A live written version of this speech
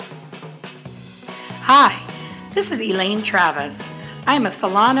Hi, this is Elaine Travis. I am a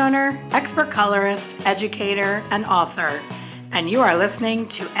salon owner, expert colorist, educator, and author, and you are listening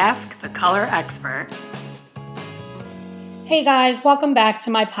to Ask the Color Expert. Hey guys, welcome back to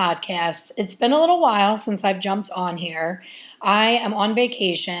my podcast. It's been a little while since I've jumped on here. I am on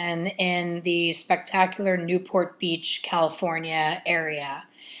vacation in the spectacular Newport Beach, California area.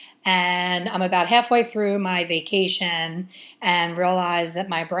 And I'm about halfway through my vacation and realized that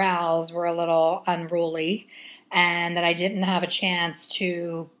my brows were a little unruly and that I didn't have a chance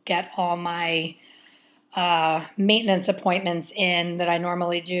to get all my maintenance appointments in that I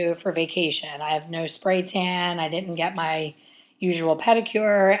normally do for vacation. I have no spray tan, I didn't get my usual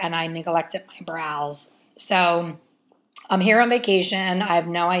pedicure, and I neglected my brows. So I'm here on vacation. I have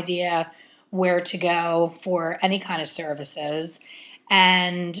no idea where to go for any kind of services.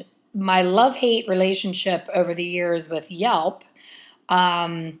 And my love-hate relationship over the years with Yelp,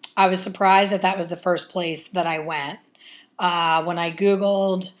 I was surprised that was the first place that I went. When I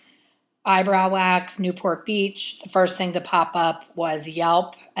Googled eyebrow wax, Newport Beach, the first thing to pop up was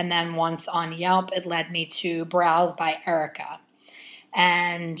Yelp. And then once on Yelp, it led me to Brows by Erica.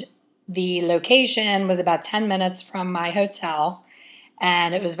 And the location was about 10 minutes from my hotel.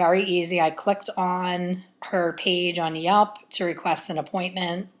 And it was very easy. I clicked on her page on Yelp to request an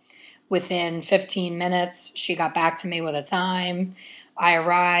appointment. Within 15 minutes, she got back to me with a time. I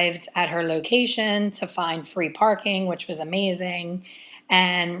arrived at her location to find free parking, which was amazing,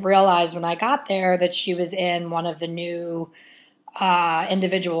 and realized when I got there that she was in one of the new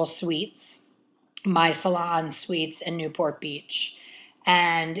individual suites, my salon suites in Newport Beach.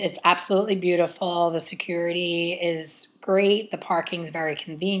 And it's absolutely beautiful. The security is great. The parking's very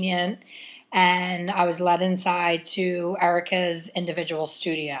convenient. And I was led inside to Erica's individual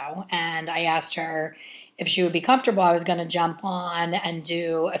studio. And I asked her if she would be comfortable. I was going to jump on and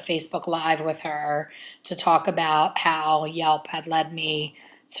do a Facebook Live with her to talk about how Yelp had led me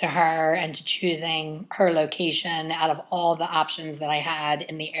to her and to choosing her location out of all the options that I had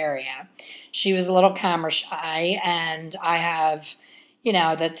in the area. She was a little camera shy, and I have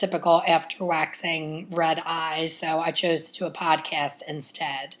the typical after waxing red eyes, so I chose to do a podcast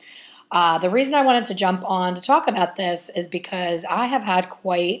instead. The reason I wanted to jump on to talk about this is because I have had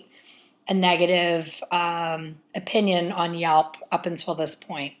quite a negative opinion on Yelp up until this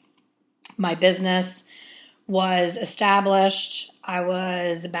point. My business was established. I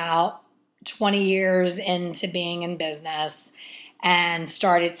was about 20 years into being in business and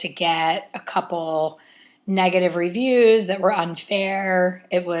started to get a couple negative reviews that were unfair.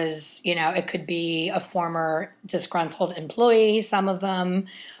 It was, it could be a former disgruntled employee, some of them.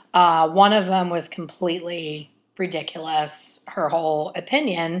 One of them was completely ridiculous, her whole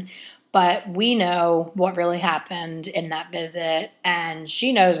opinion, but we know what really happened in that visit, and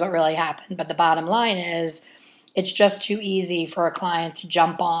she knows what really happened. But the bottom line is, it's just too easy for a client to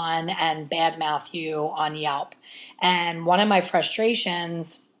jump on and badmouth you on Yelp. And one of my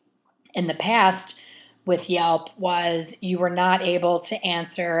frustrations in the past with Yelp was you were not able to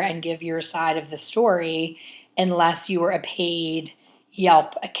answer and give your side of the story unless you were a paid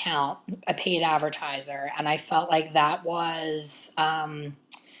Yelp account, a paid advertiser. And I felt like that was,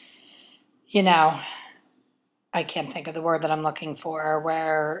 I can't think of the word that I'm looking for,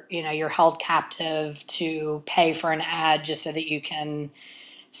 where, you're held captive to pay for an ad just so that you can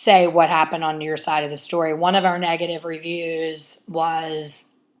say what happened on your side of the story. One of our negative reviews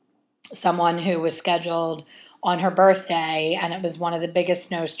was someone who was scheduled on her birthday, and it was one of the biggest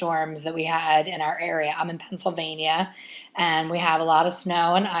snowstorms that we had in our area. I'm in Pennsylvania, and we have a lot of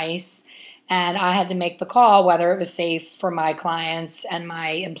snow and ice, and I had to make the call whether it was safe for my clients and my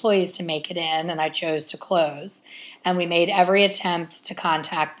employees to make it in, and I chose to close. And we made every attempt to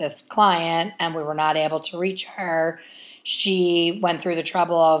contact this client, and we were not able to reach her. She went through the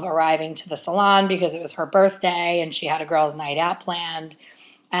trouble of arriving to the salon because it was her birthday, and she had a girls' night out planned.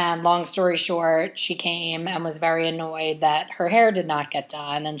 And long story short, she came and was very annoyed that her hair did not get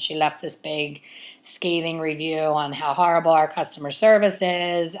done. And she left this big scathing review on how horrible our customer service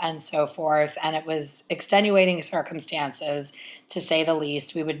is and so forth. And it was extenuating circumstances, to say the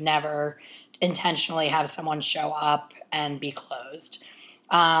least. We would never intentionally have someone show up and be closed.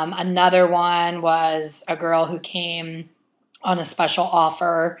 Another one was a girl who came on a special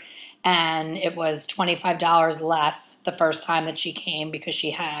offer, and it was $25 less the first time that she came because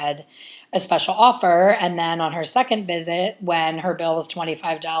she had a special offer. And then on her second visit, when her bill was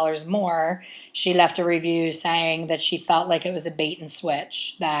 $25 more, she left a review saying that she felt like it was a bait and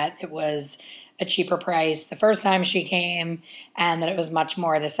switch, that it was a cheaper price the first time she came and that it was much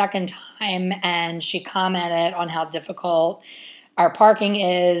more the second time. And she commented on how difficult our parking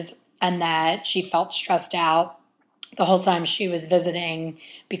is and that she felt stressed out the whole time she was visiting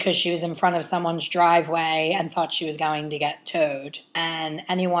because she was in front of someone's driveway and thought she was going to get towed. And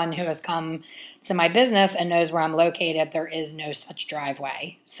anyone who has come to my business and knows where I'm located, there is no such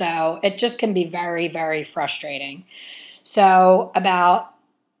driveway. So it just can be very, very frustrating. So about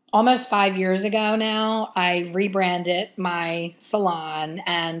almost 5 years ago now, I rebranded my salon.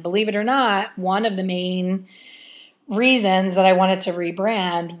 And believe it or not, one of the main reasons that I wanted to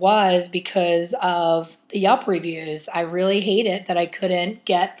rebrand was because of the Yelp reviews. I really hated that I couldn't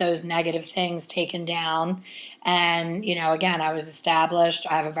get those negative things taken down. And, again, I was established.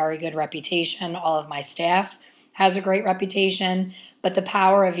 I have a very good reputation. All of my staff has a great reputation. But the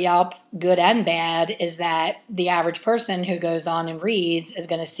power of Yelp, good and bad, is that the average person who goes on and reads is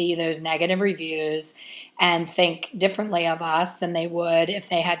going to see those negative reviews and think differently of us than they would if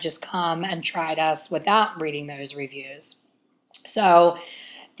they had just come and tried us without reading those reviews. So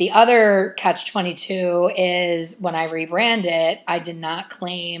the other catch-22 is when I rebranded, I did not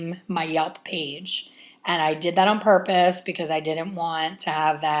claim my Yelp page. And I did that on purpose because I didn't want to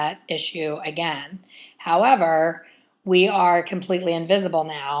have that issue again. However, we are completely invisible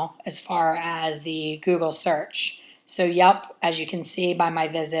now as far as the Google search. So Yelp, as you can see by my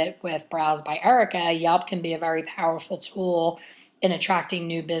visit with Browse by Erica, Yelp can be a very powerful tool in attracting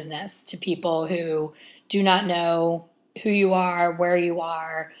new business to people who do not know who you are, where you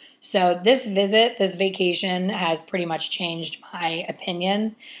are. So this vacation has pretty much changed my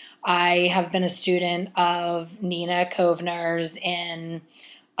opinion. I have been a student of Nina Kovner's in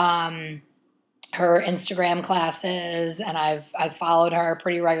her Instagram classes, and I've followed her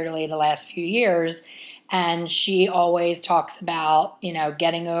pretty regularly the last few years. And she always talks about,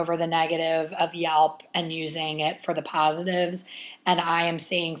 getting over the negative of Yelp and using it for the positives. And I am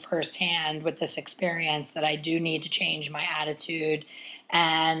seeing firsthand with this experience that I do need to change my attitude.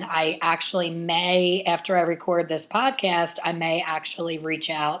 And I actually may, after I record this podcast, I may actually reach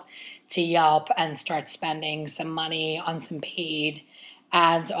out to Yelp and start spending some money on some paid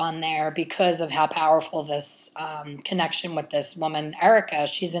ads on there because of how powerful this connection with this woman, Erica.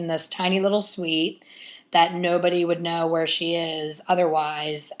 She's in this tiny little suite that nobody would know where she is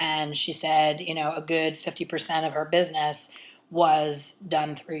otherwise. And she said, a good 50% of her business was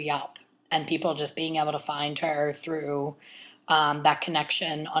done through Yelp and people just being able to find her through that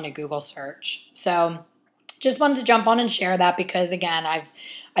connection on a Google search. So just wanted to jump on and share that because, again, I've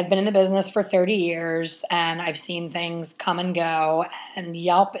been in the business for 30 years and I've seen things come and go, and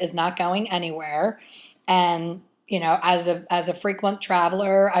Yelp is not going anywhere. And, as a frequent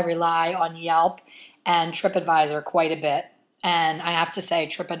traveler, I rely on Yelp and TripAdvisor quite a bit. And I have to say,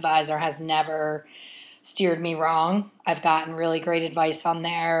 TripAdvisor has never steered me wrong. I've gotten really great advice on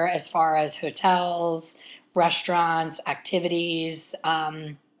there as far as hotels, restaurants, activities.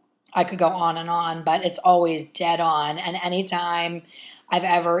 I could go on, but it's always dead on. And anytime I've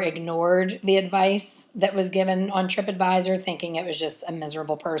ever ignored the advice that was given on TripAdvisor, thinking it was just a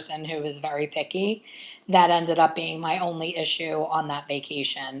miserable person who was very picky, that ended up being my only issue on that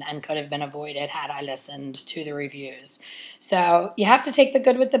vacation and could have been avoided had I listened to the reviews. So you have to take the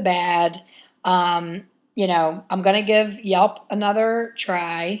good with the bad. I'm going to give Yelp another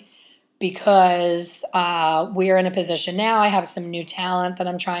try because we're in a position now. I have some new talent that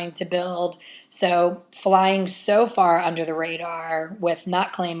I'm trying to build. So flying so far under the radar with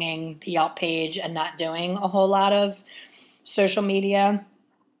not claiming the Yelp page and not doing a whole lot of social media,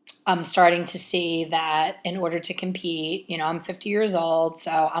 I'm starting to see that in order to compete, I'm 50 years old,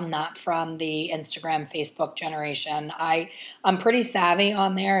 so I'm not from the Instagram, Facebook generation. I'm pretty savvy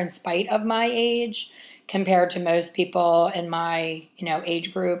on there in spite of my age compared to most people in my,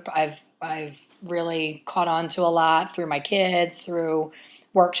 age group. I've really caught on to a lot through my kids, through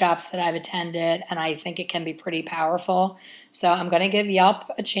workshops that I've attended, and I think it can be pretty powerful. So I'm going to give Yelp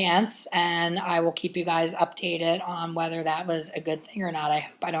a chance, and I will keep you guys updated on whether that was a good thing or not. I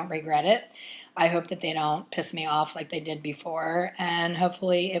hope I don't regret it. I hope that they don't piss me off like they did before, and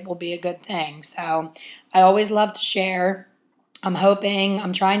hopefully it will be a good thing. So I always love to share.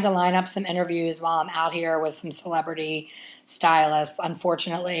 I'm trying to line up some interviews while I'm out here with some celebrity stylists.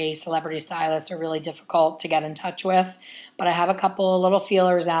 Unfortunately, celebrity stylists are really difficult to get in touch with, but I have a couple little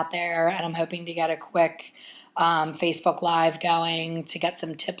feelers out there, and I'm hoping to get a quick Facebook Live going to get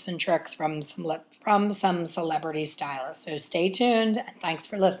some tips and tricks from some celebrity stylists. So stay tuned, and thanks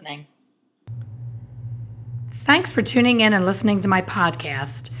for listening. Thanks for tuning in and listening to my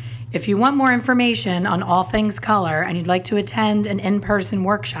podcast. If you want more information on all things color and you'd like to attend an in-person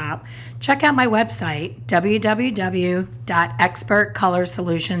workshop, check out my website,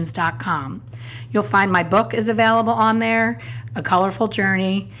 www.expertcolorsolutions.com. You'll find my book is available on there. A Colorful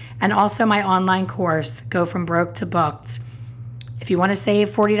Journey, and also my online course, Go From Broke to Booked. If you want to save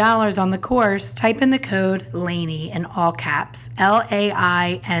 $40 on the course, type in the code LANEY in all caps,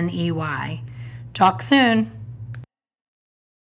 LAINEY. Talk soon.